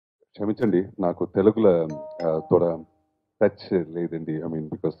క్షమించండి నాకు తెలుగులో తోడ టచ్ లేదండి. ఐ మీన్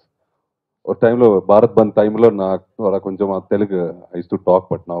బికాస్ ఒక టైంలో భారత్ బంద్ టైంలో నాకు తోడ కొంచెం ఆ Telugu I to talk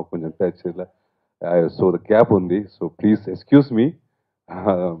but నాకు కొంచెం టచ్ సో ద గ్యాప్ ఉంది. So please excuse me.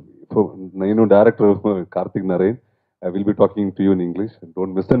 నేను director Karthik Naren. I will be talking to you in English.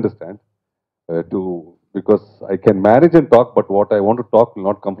 Don't misunderstand to because I can manage and talk, but what I want to talk will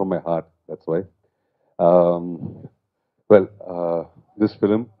not come from my heart. That's why. Um, well, this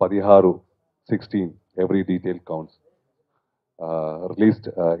film, Padiharu 16, every detail counts, released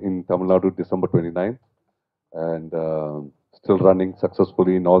in Tamil Nadu December 29, and still running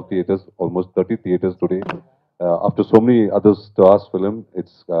successfully in all theaters, almost 30 theaters today. After so many other stars film,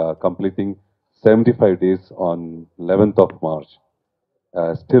 it's completing 75 days on 11th of March.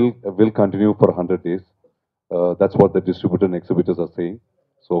 Still will continue for 100 days. That's what the distributor and exhibitors are saying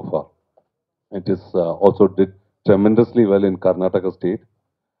so far. It is also did tremendously well in Karnataka state,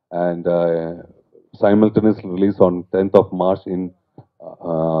 and simultaneously released on 10th of March in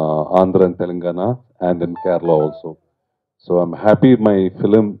Andhra and Telangana and in Kerala also. So I'm happy my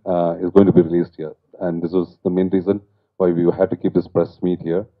film is going to be released here, and this was the main reason why we had to keep this press meet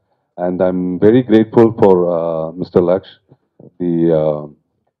here. And I'm very grateful for Mr. Laksh, the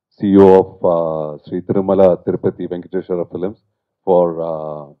CEO of Sri Tirumala Tirupati Venkateshwara Films, for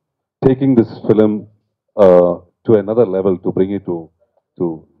taking this film to another level to bring it to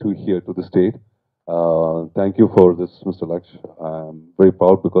here to the state. Thank you for this, Mr. Laksh. I'm very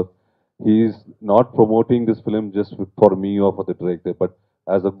proud because he is not promoting this film just for me or for the director, but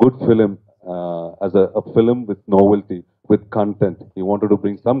as a good film, as a film with novelty, with content. He wanted to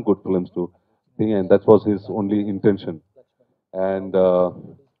bring some good films to thing, and that was his only intention. And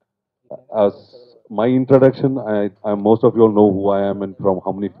as my introduction, most of you all know who I am and from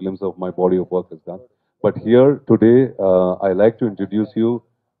how many films of my body of work is done. But here today, I like to introduce you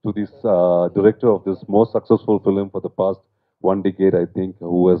to this director of this most successful film for the past 1 decade, I think,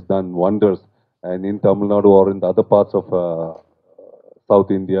 who has done wonders. And in Tamil Nadu or in the other parts of South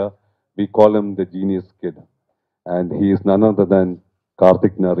India, we call him the genius kid. And he is none other than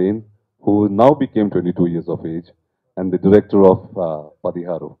Karthick Naren, who now became 22 years of age, and the director of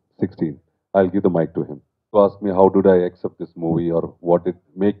Padiharu, 16. I'll give the mic to him. To ask me how did I accept this movie or what did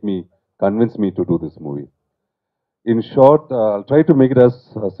make me convince me to do this movie. In short, I'll try to make it as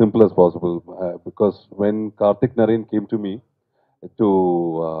simple as possible because when Karthik Naren came to me to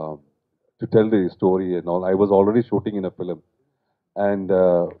uh, to tell the story and all, I was already shooting in a film. And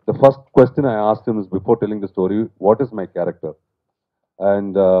the first question I asked him is before telling the story, what is my character?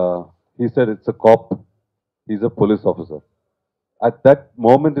 And he said, it's a cop. He's a police officer. At that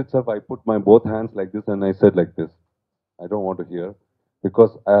moment itself, I put my both hands like this and I said like this. I don't want to hear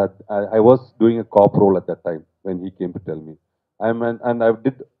because I was doing a cop role at that time when he came to tell me. And I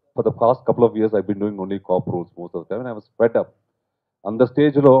did for the past couple of years. I've been doing only cop roles most of the time, and I was fed up. On the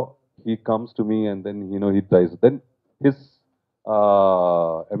stage, he comes to me and then he tries. Then his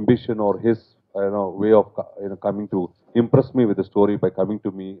ambition or his way of coming to impress me with the story by coming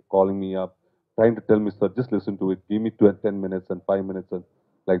to me, calling me up, trying to tell me, sir, just listen to it. Give me 10 minutes and 5 minutes and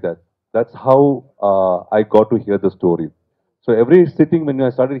like that. That's how I got to hear the story. So every sitting when I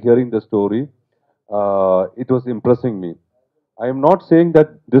started hearing the story, it was impressing me. I am not saying that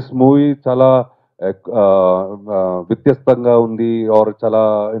this movie chala వ్యత్యస్తంగా ఉంది or chala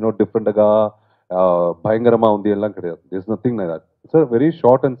different గా భయంకరమా ఉంది ఎல்லாம் கிடையாது. There's nothing like that. It's a very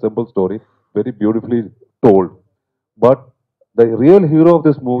short and simple story, very beautifully told. But the real hero of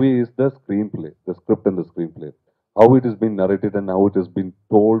this movie is the screenplay, the script and the screenplay. How it has been narrated and how it has been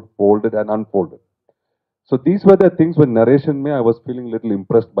told, folded and unfolded. So these were the things when narration me, I was feeling a little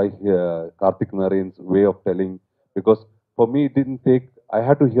impressed by Karthik Naren's way of telling because for me it didn't take, I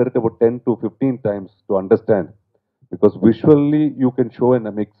had to hear it about 10 to 15 times to understand because visually you can show and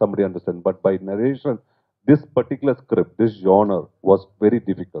make somebody understand, but by narration, this particular script, this genre was very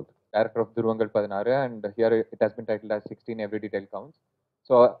difficult. Director of Duruvangal Padinaru, and here it has been titled as 16 Every Detail Counts.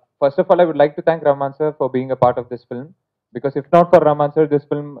 So, first of all, I would like to thank Rahman sir for being a part of this film, because if not for Rahman sir, this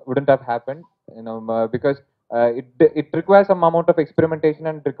film wouldn't have happened. Because it requires some amount of experimentation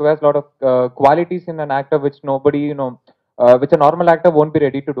and requires a lot of qualities in an actor which nobody, which a normal actor won't be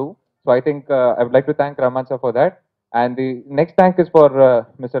ready to do. So, I think I would like to thank Rahman sir for that. And the next thank is for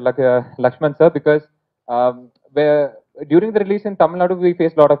Mr. Lakshman sir, because where during the release in Tamil Nadu, we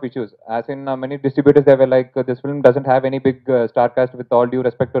faced a lot of issues. As in many distributors, they were like, this film doesn't have any big star cast, with all due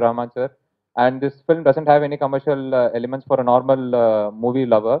respect to Rahman sir. And this film doesn't have any commercial elements for a normal movie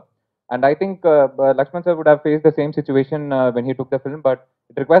lover. And I think Lakshman sir would have faced the same situation when he took the film, but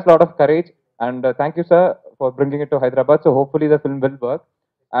it requires a lot of courage. And thank you, sir, for bringing it to Hyderabad. So hopefully the film will work.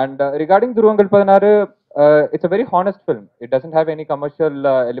 And regarding Dhuruvangal Padanaru, it's a very honest film. It doesn't have any commercial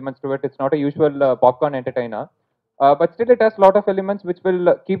elements to it. It's not a usual popcorn entertainer, but still it has a lot of elements which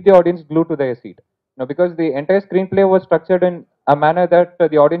will keep the audience glued to their seat. Because the entire screenplay was structured in a manner that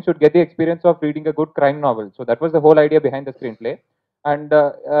the audience should get the experience of reading a good crime novel. So that was the whole idea behind the screenplay, and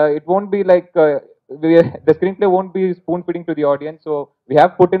it won't be like the screenplay won't be spoon feeding to the audience. So we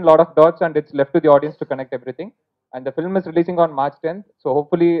have put in a lot of dots, and it's left to the audience to connect everything. And the film is releasing on March 10th. So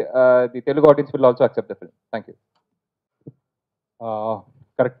hopefully the Telugu audience will also accept the film. Thank you.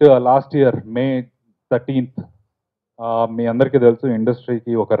 Correct last year May 13th మీ అందరికీ తెలుసు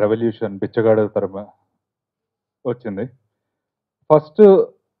ఇండస్ట్రీకి ఒక revolution బిచ్చగాడు తరమ వచ్చింది. First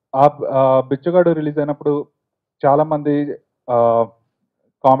బిచ్చగాడు release అయినప్పుడు చాలామంది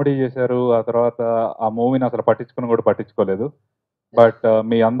comedy చేశారు. ఆ తర్వాత ఆ మూవీని అసలు పట్టించుకోలేదు. బట్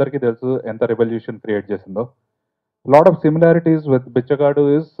మీ అందరికీ తెలుసు ఎంత రెవల్యూషన్ క్రియేట్ చేసిందో. Lot of similarities with Bichagadu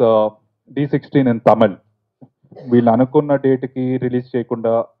is D16 in Tamil. వీళ్ళు అనుకున్న డేట్కి రిలీజ్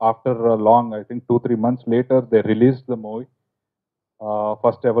చేయకుండా after long I think 2-3 months later they release the movie.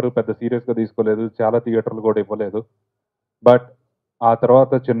 First ఎవరు పెద్ద సీరియస్గా తీసుకోలేదు, చాలా థియేటర్లు కూడా ఇవ్వలేదు. బట్ ఆ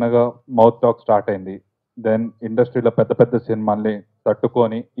తర్వాత చిన్నగా మౌత్ టాక్ స్టార్ట్ అయింది. దెన్ ఇండస్ట్రీలో పెద్ద పెద్ద సినిమాల్ని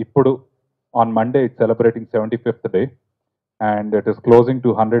తట్టుకొని ఇప్పుడు on Monday it's celebrating 75th day and it is closing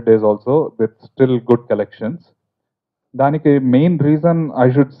to 100 days also with still good collections. దానికి main reason I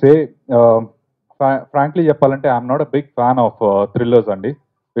should say frankly చెప్పాలంటే I'm not a big fan of thrillers అండి,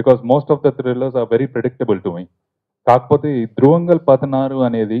 because most of the thrillers are very predictable to me. కాకపోతే ఈ ధ్రువంగల్ 16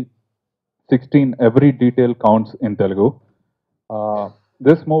 అనేది 16 every detail counts in Telugu.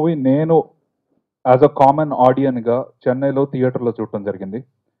 This movie నేను as a common ఆడియన్గా చెన్నైలో థియేటర్లో చూడటం జరిగింది.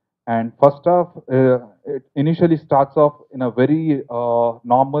 And first half initially starts of in a very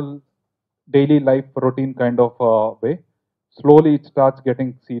normal daily life routine kind of way. Slowly it starts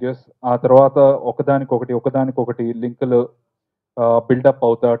getting serious. ఆ తర్వాత ఒకదానికొకటి లింకులు బిల్డప్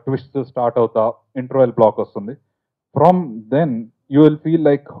అవుతా, ట్విస్ట్ స్టార్ట్ అవుతా, ఇంటర్వెల్ బ్లాక్ వస్తుంది. From then you will feel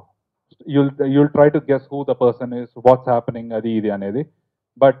like you'll try to guess who the person is, what's happening, అది ఇది అనేది.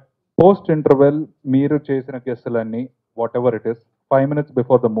 బట్ పోస్ట్ ఇంటర్వెల్ మీరు చేసిన గెస్సులన్నీ what ever it is 5 minutes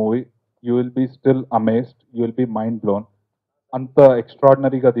before the movie you will be still amazed, you will be mind blown. అంత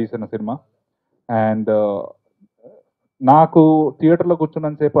ఎక్స్ట్రాడినరీగా తీసిన cinema. And నాకు థియేటర్లో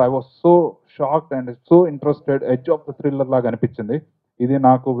కూర్చున్నంతసేపు I was so shocked and so interested, edge of the thriller లాగా అనిపించింది. ఇది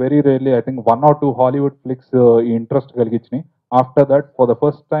నాకు very rarely I think 1 or 2 Hollywood ఫ్లిక్స్ ఈ interest కలిగించినాయి. After that, for the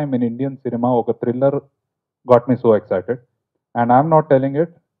first time in Indian cinema, a thriller got me so excited. And I'm not telling it,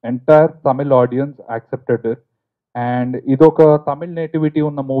 entire Tamil audience accepted it. And idoka Tamil nativity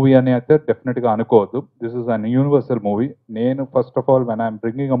unna movie ani aithe definitely ga anukodu. This is an universal movie. Nenu first of all, when I'm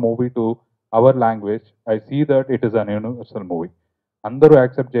bringing a movie to our language, I see that it is an universal movie. Andaru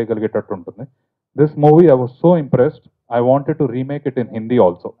accept cheyagaligetattu untundi. This movie, I was so impressed. I wanted to remake it in Hindi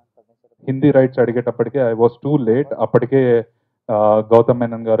also. Hindi rights adigetappadike I was too late. Appadike Gautam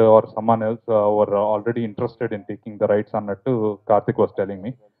Menon garu or someone else were already interested in taking the rights annattu Karthik was telling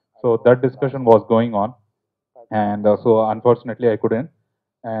me. So that discussion was going on, and so unfortunately I couldn't.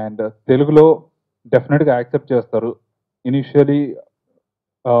 And Telugulo definitely accept chestaru. Initially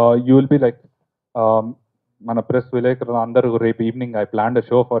you will be like mana press vilayakaru andaru repu evening I planned a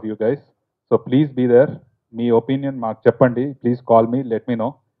show for you guys, so please be there. Me opinion maaku cheppandi, please call me, let me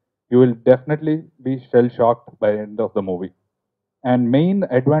know. You will definitely be shell shocked by the end of the movie. And main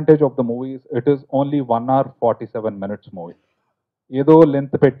advantage of the movie is it is only 1 hour 47 minutes movie. ఏదో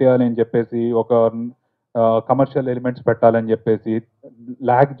length పెట్టేయాలి అని చెప్పేసి ఒక commercial elements పెట్టాలని చెప్పేసి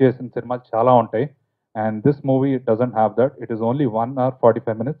lag చేసిన సినిమాలు చాలా ఉంటాయి. And this movie it doesn't have that. It is only 1 hour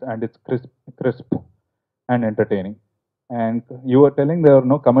 45 minutes and it's crisp and entertaining. And you are telling there are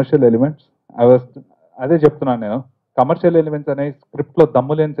no commercial elements. అదే చెప్తున్నాను నేను. కమర్షియల్ ఎలిమెంట్స్ అనేవి స్క్రిప్ట్లో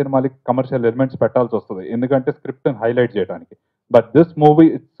దమ్ము లేని సినిమాలకి కమర్షియల్ ఎలిమెంట్స్ పెట్టాల్సి వస్తుంది, ఎందుకంటే స్క్రిప్ట్ని హైలైట్ చేయడానికి. But this movie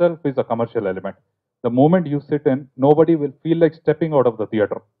itself is a commercial element. The moment you sit in, nobody will feel like stepping out of the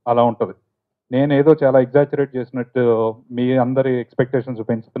theater. అలా ఉంటుంది. నేను ఏదో చాలా ఎగ్జాజరేట్ చేసినట్టు మీ అందరి ఎక్స్పెక్టేషన్స్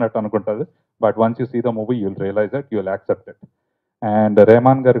పెంచుతున్నట్టు అనుకుంటుంది. But once you see the movie you'll realise it, you'll accept it. And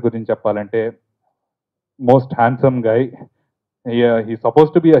Rahman గారి గురించి చెప్పాలంటే most handsome guy. He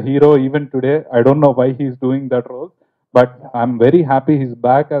suppose to be a hero even today. I don't know why he's doing that role, but I'm very happy he's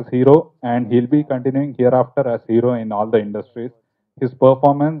back as hero and he'll be continuing hereafter as hero in all the industries. His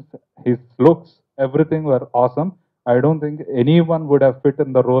performance, his looks, everything were awesome. I don't think anyone would have fit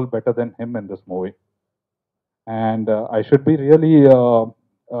in the role better than him in this movie. And I should be really,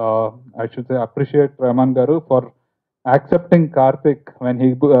 I should say, appreciate Rahman Garu for accepting Karthik when he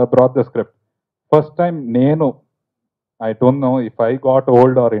brought the script. First time, Nenu, I don't know if I got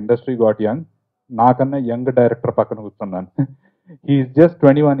old are industry got young, నాకన్నా young director పక్కన కూర్చున్నాను. He's just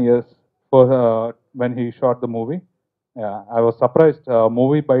 21 years for when he shot the movie. I was surprised.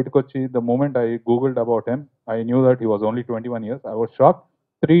 Movie బయటకు వచ్చి the moment I googled about him, I knew that he was only 21 years. I was shock.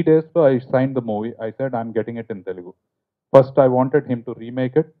 3 days I signed the movie. I said I'm getting it in Telugu. First I wanted him to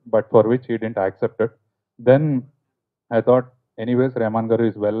remake it, but for which he didn't accept it. Then I thought, anyways, Rahman Garu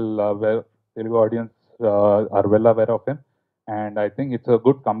is Telugu audience are well aware of him, and I think it's a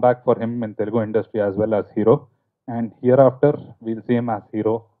good comeback for him in Telugu industry as well as hero. And hereafter we'll see him as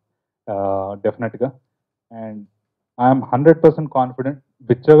hero, definitely. And I am 100% confident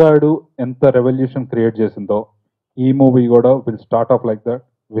Bichagadu enta revolution create chesindo, ee movie kuda will start off like that,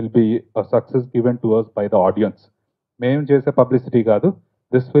 will be a success given to us by the audience. Mem chese publicity kaadu,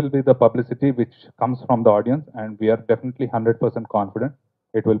 this will be the publicity which comes from the audience, and we are definitely 100% confident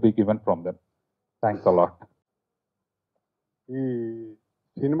it will be given from them. Thanks a lot. ఈ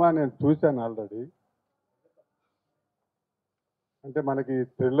cinema నేను చూశాను already. అంటే మనకి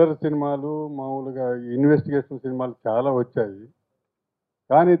thriller సినిమాలు, మామూలుగా investigation సినిమాలు చాలా వచ్చాయి,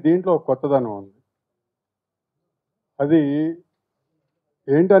 కానీ దీంట్లో ఒక కొత్తదనం ఉంది. అది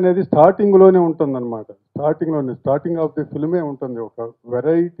ఏంటనేది స్టార్టింగ్లోనే ఉంటుందన్నమాట. స్టార్టింగ్ ఆఫ్ ది ఫిల్మే ఉంటుంది. ఒక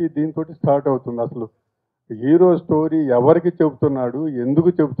వెరైటీ దీంతో స్టార్ట్ అవుతుంది. అసలు హీరో స్టోరీ ఎవరికి చెబుతున్నాడు, ఎందుకు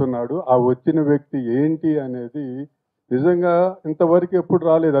చెబుతున్నాడు, ఆ వచ్చిన వ్యక్తి ఏంటి అనేది నిజంగా ఇంతవరకు ఎప్పుడు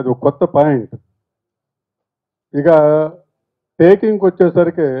రాలేదు. అది ఒక కొత్త పాయింట్. ఇక టేకింగ్కి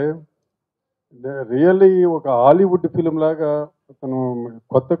వచ్చేసరికి రియల్లీ ఒక హాలీవుడ్ ఫిలిం లాగా, అతను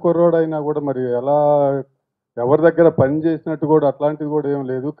కొత్త కుర్రోడైనా కూడా మరి ఎలా ఎవరి దగ్గర పని చేసినట్టు కూడా అట్లాంటిది కూడా ఏం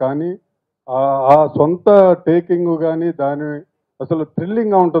లేదు. కానీ ఆ సొంత టేకింగ్ కానీ దాని అసలు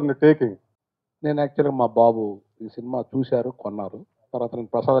థ్రిల్లింగ్గా ఉంటుంది టేకింగ్. నేను యాక్చువల్గా మా బాబు ఈ సినిమా చూశారు, కొన్నారు. తర్వాత నేను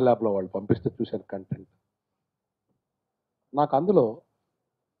ప్రసాద్ ల్యాబ్లో వాళ్ళు పంపిస్తే చూశాను కంటెంట్. నాకు అందులో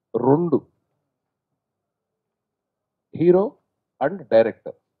 2, హీరో అండ్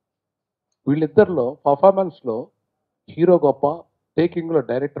డైరెక్టర్, వీళ్ళిద్దరిలో పర్ఫార్మెన్స్లో హీరో గొప్ప, టేకింగ్లో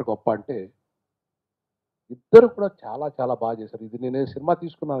డైరెక్టర్ గొప్ప అంటే ఇద్దరు కూడా చాలా చాలా బాగా చేశారు. ఇది నేను సినిమా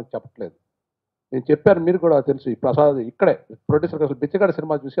తీసుకున్నానని చెప్పట్లేదు, నేను చెప్పాను, మీరు కూడా తెలుసు. ఈ ప్రసాద్ ఇక్కడే ప్రొడ్యూసర్ అసలు బిచ్చగాడి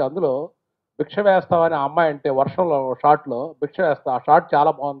సినిమా చూసి అందులో భిక్ష వేస్తావని ఆ అమ్మాయి అంటే వర్షంలో షార్ట్లో భిక్ష వేస్తా, ఆ షార్ట్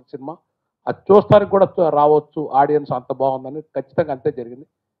చాలా బాగుంది సినిమా, అది చూస్తానికి కూడా రావచ్చు ఆడియన్స్, అంత బాగుందని. ఖచ్చితంగా అంతే జరిగింది.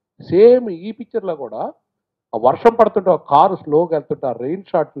 సేమ్ ఈ పిక్చర్లో కూడా ఆ వర్షం పడుతుంటే ఒక కారు స్లోగా వెళ్తుంటే ఆ రెయిన్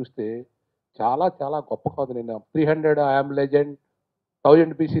షాట్ చూస్తే చాలా చాలా గొప్ప కాదు. నేను 300 ఐఎమ్ లెజెండ్,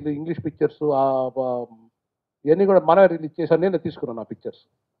 1000 పీసీలు ఇంగ్లీష్ పిక్చర్స్ ఇవన్నీ కూడా మనమే రిలీజ్ చేశాను, నేను తీసుకున్నాను ఆ పిక్చర్స్.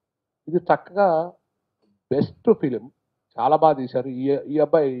 ఇది చక్కగా బెస్ట్ ఫిలిం, చాలా బాగా తీశారు. ఈ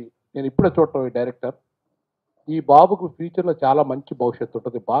అబ్బాయి నేను ఇప్పుడే చూడటం, ఈ డైరెక్టర్, ఈ బాబుకు ఫ్యూచర్లో చాలా మంచి భవిష్యత్తు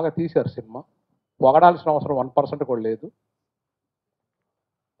ఉంటుంది. బాగా తీశారు సినిమా, పొగడాల్సిన అవసరం 1% కూడా లేదు.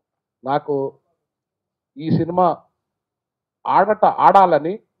 నాకు ఈ సినిమా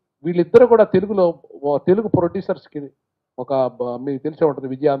ఆడాలని వీళ్ళిద్దరు కూడా తెలుగు ప్రొడ్యూసర్స్కి ఒక మీకు తెలిసే ఉంటుంది,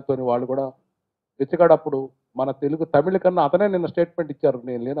 విజయాంతోని వాళ్ళు కూడా బిచ్చగాడప్పుడు మన తమిళ కన్నా అతనే నిన్న స్టేట్మెంట్ ఇచ్చారు,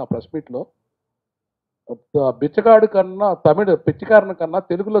 నేను లేను ఆ ప్రెస్ మీట్లో. బిచ్చగాడు కన్నా పిచ్చికారణ కన్నా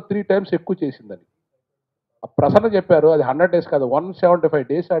తెలుగులో 3 times ఎక్కువ చేసిందని ప్రసన్న చెప్పారు. అది 100 days కాదు, 175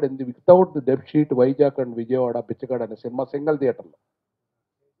 days ఆడింది without the డెబ్ sheet, Vizag and Vijayawada బిచ్చగాడు అనే సినిమా సింగిల్ థియేటర్లో.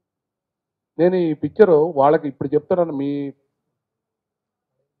 నేను ఈ పిక్చరు వాళ్ళకి ఇప్పుడు చెప్తున్నాను మీ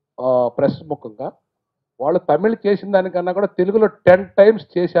ప్రెస్ ముఖంగా, వాళ్ళు తమిళ్ చేసిన దానికన్నా కూడా తెలుగులో 10 times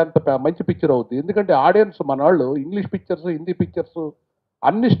చేసేంత మంచి పిక్చర్ అవుతుంది. ఎందుకంటే ఆడియన్స్ మన వాళ్ళు ఇంగ్లీష్ పిక్చర్స్, హిందీ పిక్చర్స్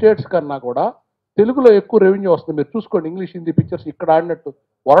అన్ని స్టేట్స్ కన్నా కూడా తెలుగులో ఎక్కువ రెవెన్యూ వస్తుంది. మీరు చూసుకోండి, ఇంగ్లీష్ హిందీ పిక్చర్స్ ఇక్కడ ఆడినట్టు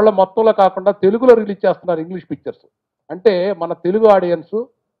వరల్డ్ మొత్తంలో కాకుండా తెలుగులో రిలీజ్ చేస్తున్నారు ఇంగ్లీష్ పిక్చర్స్. అంటే మన తెలుగు ఆడియన్స్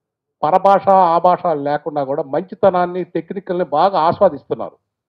పరభాష ఆ భాష లేకుండా కూడా మంచితనాన్ని, టెక్నికల్ని బాగా ఆస్వాదిస్తున్నారు.